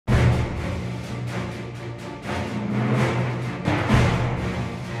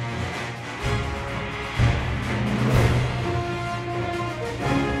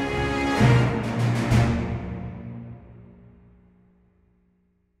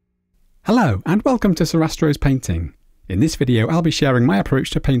Hello and welcome to Sir Astro's Painting. In this video I'll be sharing my approach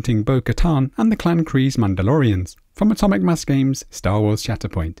to painting Bo-Katan and the clan Kryze Mandalorians from Atomic Mass Games' Star Wars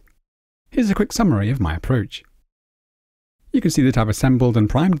Shatterpoint. Here's a quick summary of my approach. You can see that I've assembled and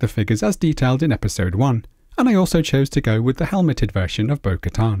primed the figures as detailed in episode 1, and I also chose to go with the helmeted version of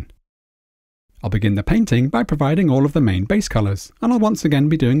Bo-Katan. I'll begin the painting by providing all of the main base colours, and I'll once again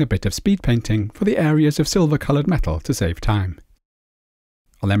be doing a bit of speed painting for the areas of silver coloured metal to save time.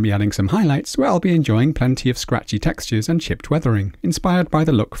 I'll then be adding some highlights where I'll be enjoying plenty of scratchy textures and chipped weathering, inspired by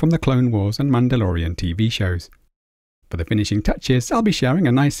the look from the Clone Wars and Mandalorian TV shows. For the finishing touches, I'll be sharing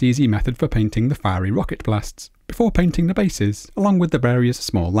a nice easy method for painting the fiery rocket blasts, before painting the bases, along with the various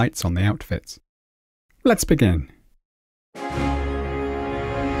small lights on the outfits. Let's begin.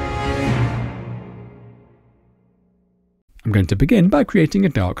 I'm going to begin by creating a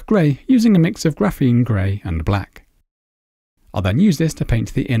dark grey using a mix of Graphene Gray and black. I'll then use this to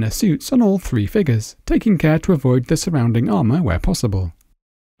paint the inner suits on all three figures, taking care to avoid the surrounding armour where possible.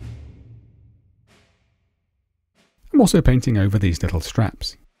 I'm also painting over these little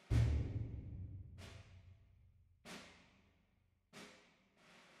straps.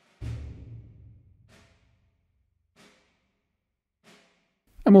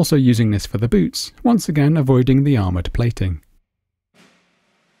 I'm also using this for the boots, once again avoiding the armoured plating.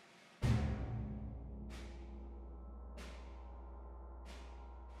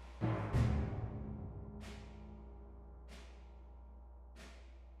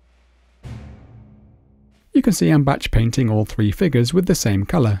 You can see I'm batch painting all three figures with the same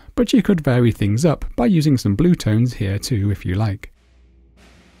colour, but you could vary things up by using some blue tones here too if you like.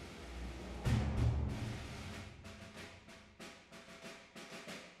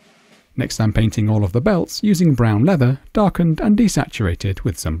 Next I'm painting all of the belts using brown leather, darkened and desaturated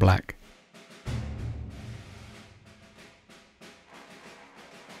with some black.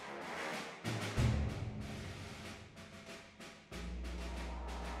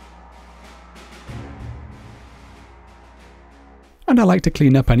 And I like to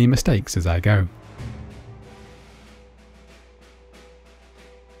clean up any mistakes as I go.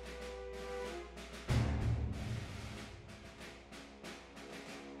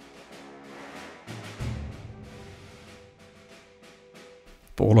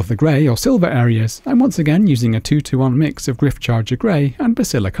 For all of the grey or silver areas, I'm once again using a 2-to-1 mix of Gryph-Charger Grey and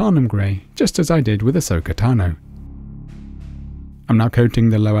Basilicanum Grey, just as I did with Ahsoka Tano. I'm now coating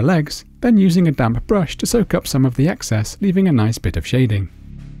the lower legs, then using a damp brush to soak up some of the excess, leaving a nice bit of shading.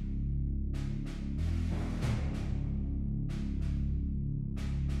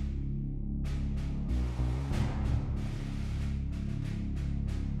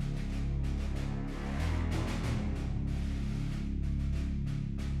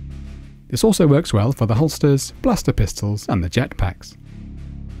 This also works well for the holsters, blaster pistols and the jetpacks.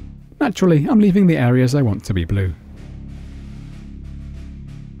 Naturally, I'm leaving the areas I want to be blue.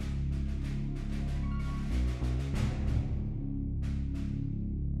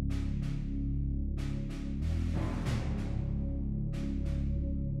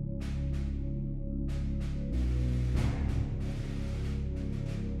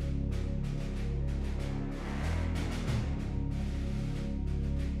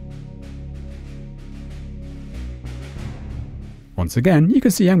 Once again, you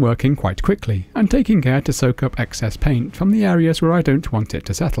can see I'm working quite quickly and taking care to soak up excess paint from the areas where I don't want it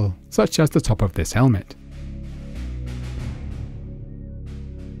to settle, such as the top of this helmet.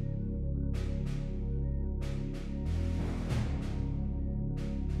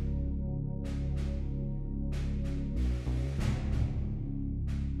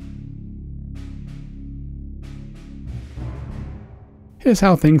 Here's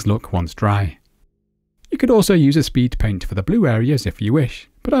how things look once dry. You could also use a speed paint for the blue areas if you wish,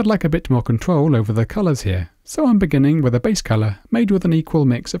 but I'd like a bit more control over the colours here, so I'm beginning with a base colour made with an equal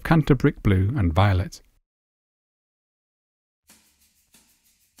mix of Cantabric Blue and Violet.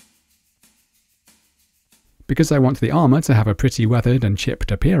 Because I want the armour to have a pretty weathered and chipped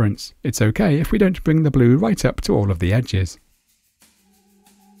appearance, it's okay if we don't bring the blue right up to all of the edges.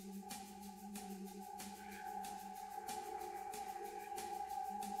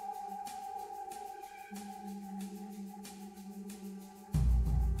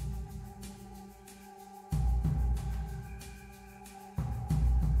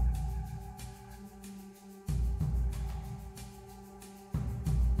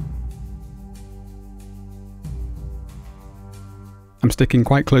 I'm sticking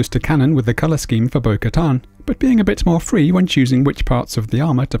quite close to canon with the colour scheme for Bo-Katan, but being a bit more free when choosing which parts of the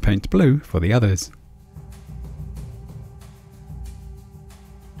armour to paint blue for the others.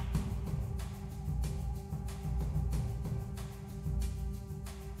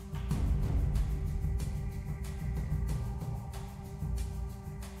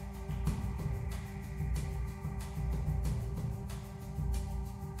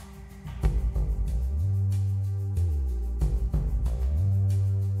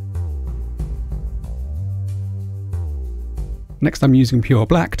 Next I'm using pure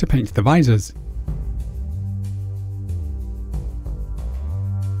black to paint the visors.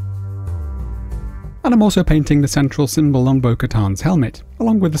 And I'm also painting the central symbol on Bo-Katan's helmet,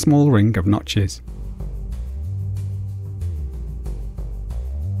 along with a small ring of notches.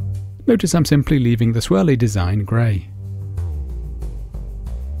 Notice I'm simply leaving the swirly design grey.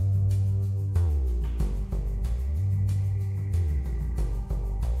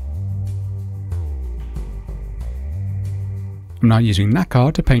 I'm now using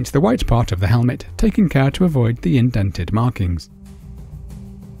Nacar to paint the white part of the helmet, taking care to avoid the indented markings.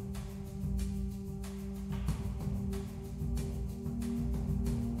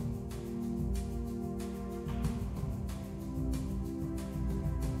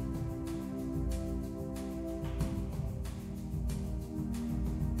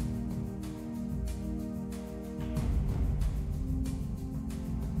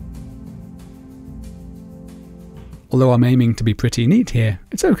 Although I'm aiming to be pretty neat here,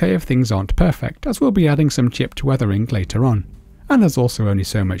 it's okay if things aren't perfect, as we'll be adding some chipped weathering later on, and there's also only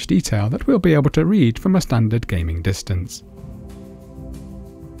so much detail that we'll be able to read from a standard gaming distance.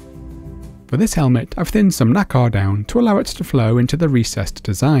 For this helmet, I've thinned some Nacar down to allow it to flow into the recessed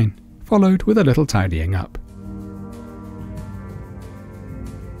design, followed with a little tidying up.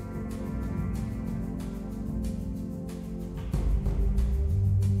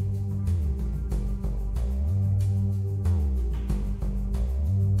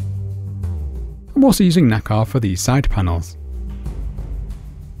 I'm also using Nacar for these side panels.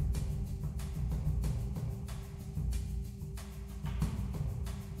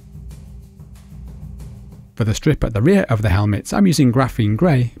 For the strip at the rear of the helmets, I'm using Graphene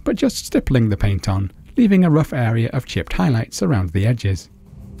Gray, but just stippling the paint on, leaving a rough area of chipped highlights around the edges.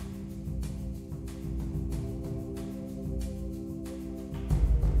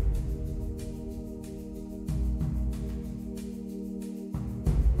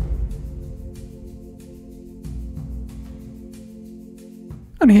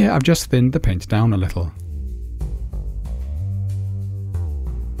 And here I've just thinned the paint down a little.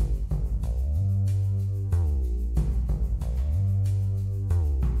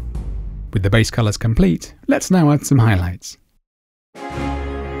 With the base colours complete, let's now add some highlights. The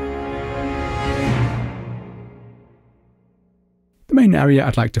main area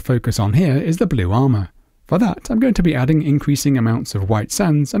I'd like to focus on here is the blue armour. For that, I'm going to be adding increasing amounts of white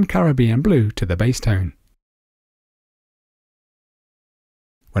sands and Caribbean blue to the base tone.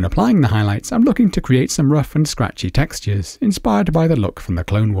 When applying the highlights, I'm looking to create some rough and scratchy textures, inspired by the look from the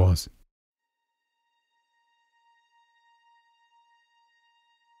Clone Wars.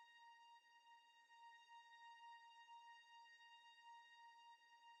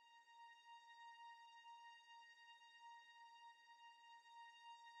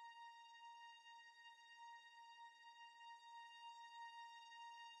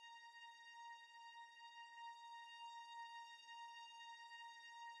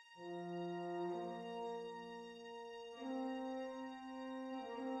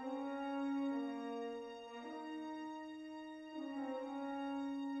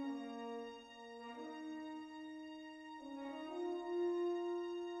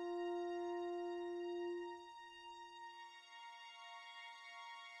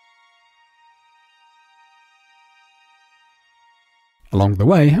 Along the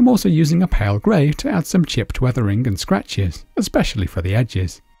way, I'm also using a pale grey to add some chipped weathering and scratches, especially for the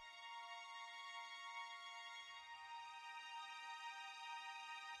edges.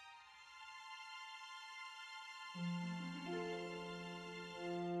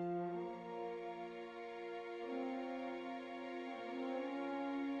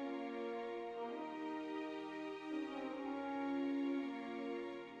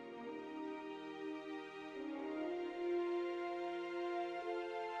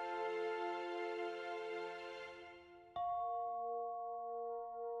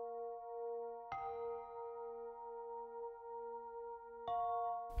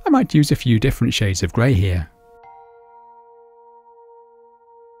 I might use a few different shades of grey here.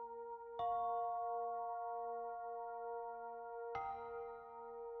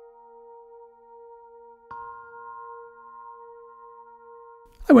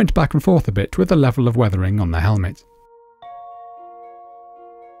 I went back and forth a bit with the level of weathering on the helmet.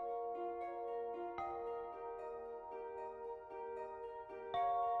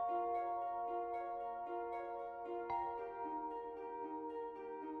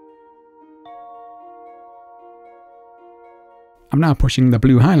 I'm now pushing the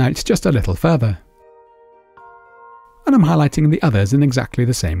blue highlights just a little further, and I'm highlighting the others in exactly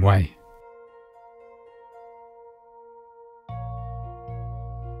the same way.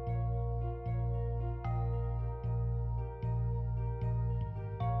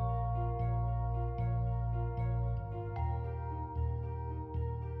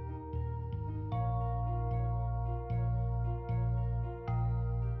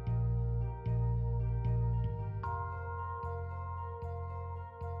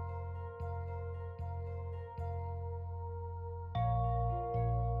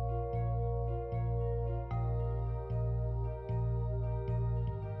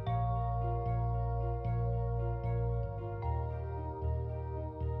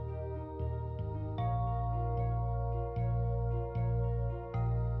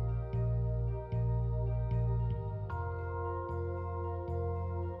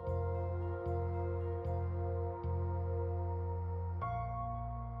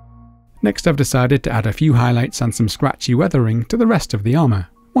 Next I've decided to add a few highlights and some scratchy weathering to the rest of the armour,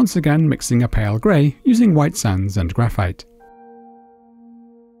 once again mixing a pale grey using white sands and graphite.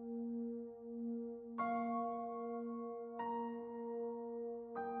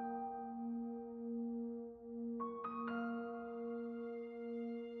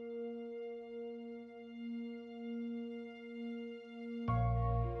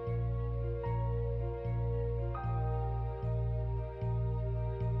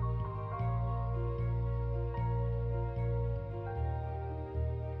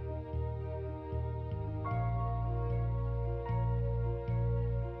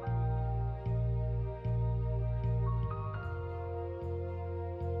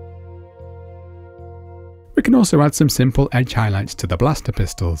 We can also add some simple edge highlights to the blaster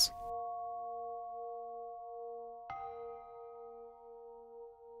pistols.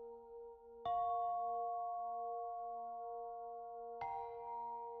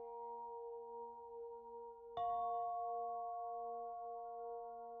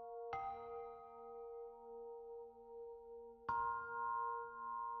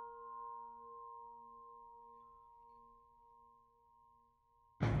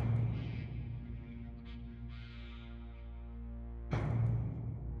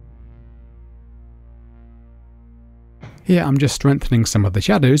 Here I'm just strengthening some of the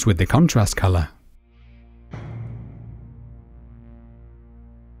shadows with the contrast colour.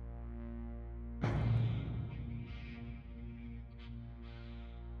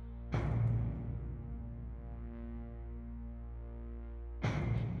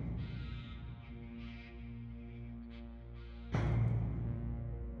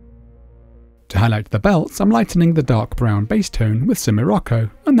 To highlight the belts, I'm lightening the dark brown base tone with some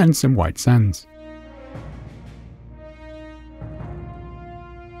Iroko and then some white sands.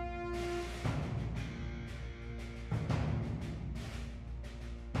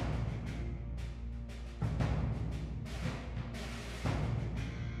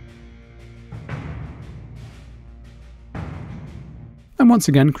 And once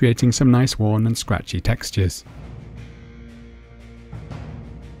again creating some nice worn and scratchy textures.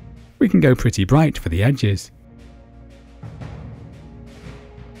 We can go pretty bright for the edges.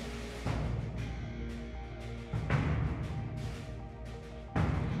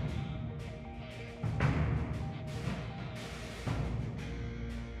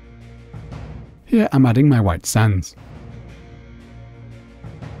 Here I'm adding my white sands.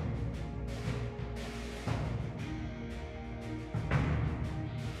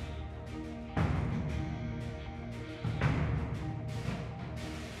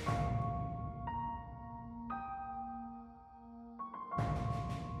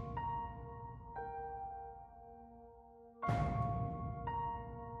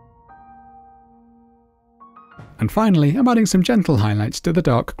 And finally, I'm adding some gentle highlights to the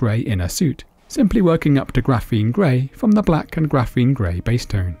dark grey inner suit, simply working up to Graphene Gray from the black and Graphene Gray base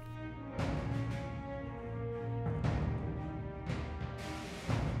tone.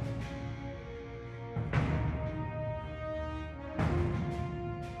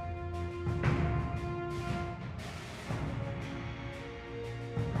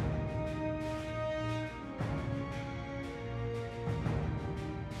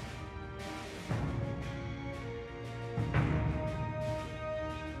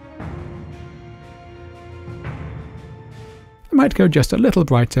 I might go just a little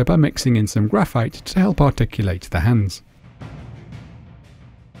brighter by mixing in some graphite to help articulate the hands.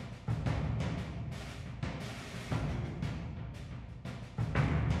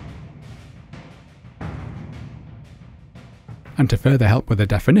 And to further help with the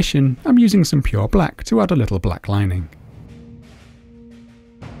definition, I'm using some pure black to add a little black lining.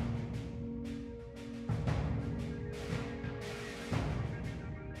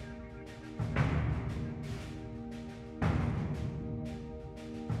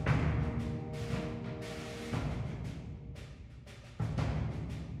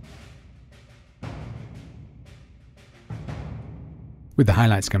 With the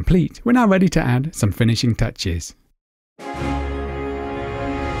highlights complete, we're now ready to add some finishing touches. For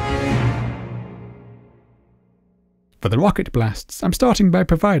the rocket blasts, I'm starting by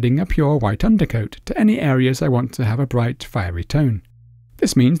providing a pure white undercoat to any areas I want to have a bright, fiery tone.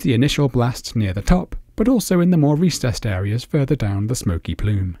 This means the initial blast near the top, but also in the more recessed areas further down the smoky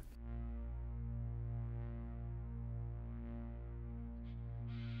plume.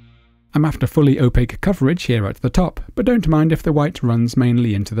 I'm after fully opaque coverage here at the top, but don't mind if the white runs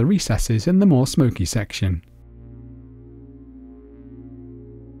mainly into the recesses in the more smoky section.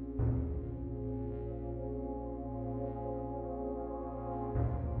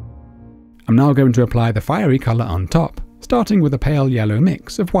 I'm now going to apply the fiery colour on top, starting with a pale yellow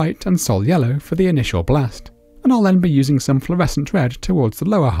mix of white and sol yellow for the initial blast, and I'll then be using some fluorescent red towards the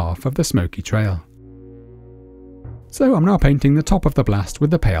lower half of the smoky trail. So I'm now painting the top of the blast with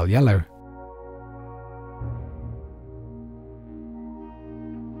the pale yellow.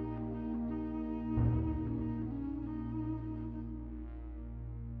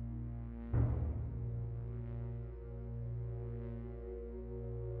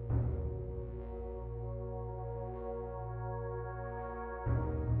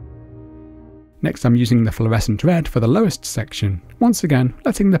 Next I'm using the fluorescent red for the lowest section, once again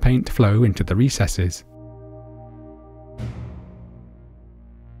letting the paint flow into the recesses.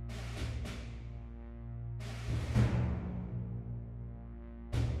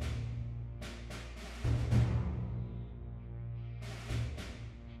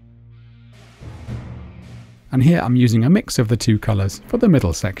 And here I'm using a mix of the two colours for the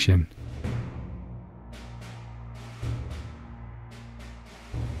middle section.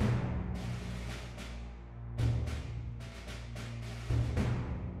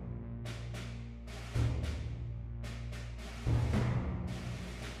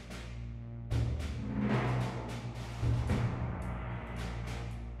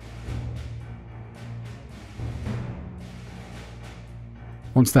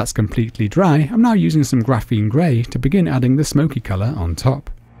 Once that's completely dry, I'm now using some Graphene Gray to begin adding the smoky colour on top.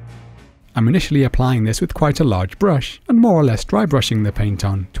 I'm initially applying this with quite a large brush and more or less dry brushing the paint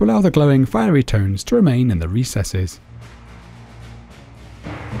on to allow the glowing fiery tones to remain in the recesses.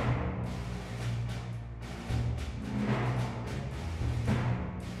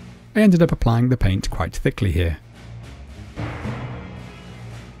 I ended up applying the paint quite thickly here.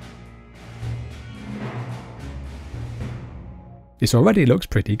 This already looks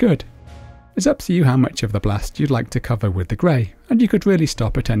pretty good. It's up to you how much of the blast you'd like to cover with the grey, and you could really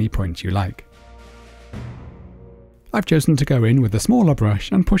stop at any point you like. I've chosen to go in with a smaller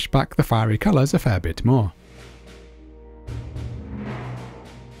brush and push back the fiery colours a fair bit more.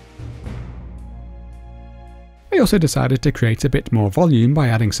 I also decided to create a bit more volume by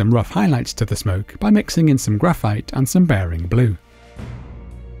adding some rough highlights to the smoke by mixing in some graphite and some Bering Blue.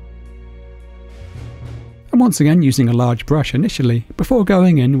 I'm once again using a large brush initially, before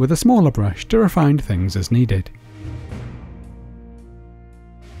going in with a smaller brush to refine things as needed.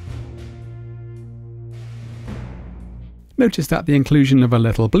 Notice that the inclusion of a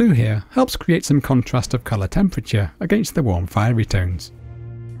little blue here helps create some contrast of colour temperature against the warm fiery tones.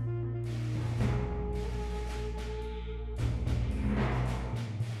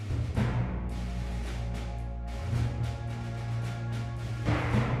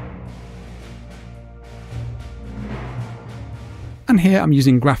 And here I'm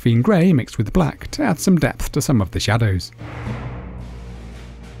using Graphene Gray mixed with black to add some depth to some of the shadows.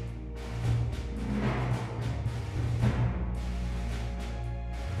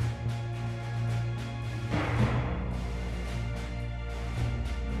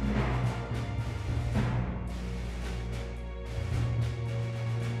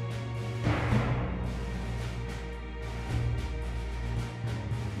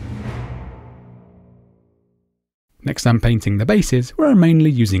 Next I'm painting the bases, where I'm mainly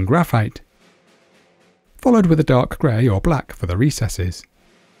using graphite, followed with a dark grey or black for the recesses.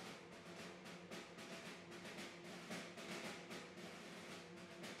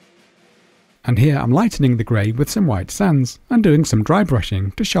 And here I'm lightening the grey with some white sands and doing some dry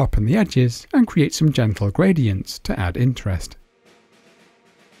brushing to sharpen the edges and create some gentle gradients to add interest.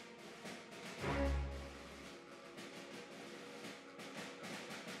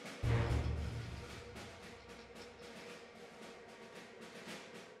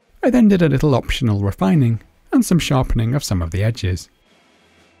 I then did a little optional refining and some sharpening of some of the edges.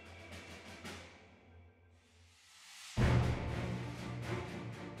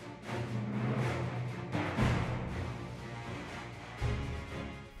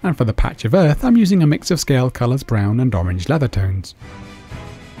 And for the patch of earth, I'm using a mix of Scalecolor's brown and orange leather tones.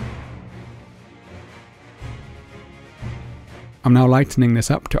 I'm now lightening this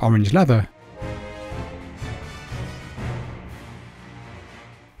up to orange leather.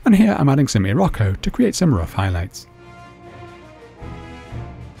 And here I'm adding some Iroko to create some rough highlights.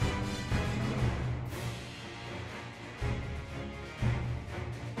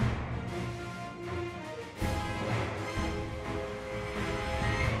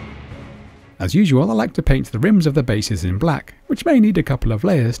 As usual, I like to paint the rims of the bases in black, which may need a couple of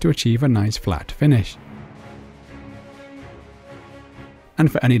layers to achieve a nice flat finish. And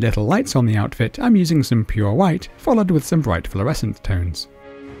for any little lights on the outfit, I'm using some pure white, followed with some bright fluorescent tones.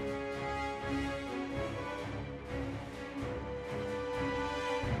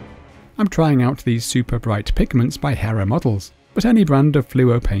 I'm trying out these super bright pigments by Hera models, but any brand of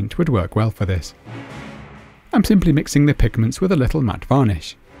fluo paint would work well for this. I'm simply mixing the pigments with a little matte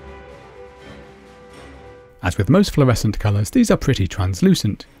varnish. As with most fluorescent colours, these are pretty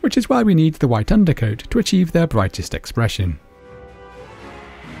translucent, which is why we need the white undercoat to achieve their brightest expression.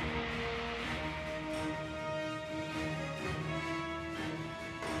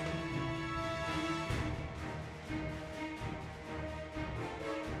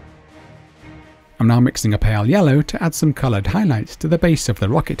 I'm now mixing a pale yellow to add some coloured highlights to the base of the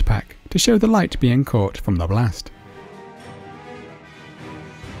rocket pack to show the light being caught from the blast.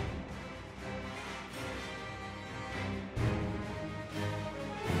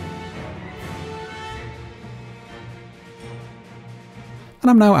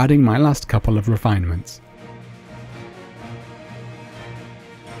 And I'm now adding my last couple of refinements.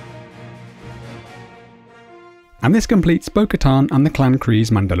 And this completes Bo-Katan and the Clan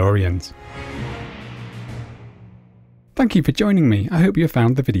Kryze Mandalorians. Thank you for joining me. I hope you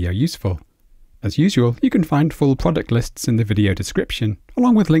found the video useful. As usual, you can find full product lists in the video description,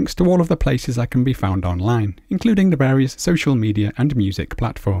 along with links to all of the places I can be found online, including the various social media and music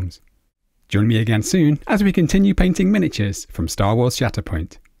platforms. Join me again soon as we continue painting miniatures from Star Wars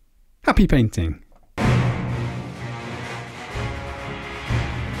Shatterpoint. Happy painting!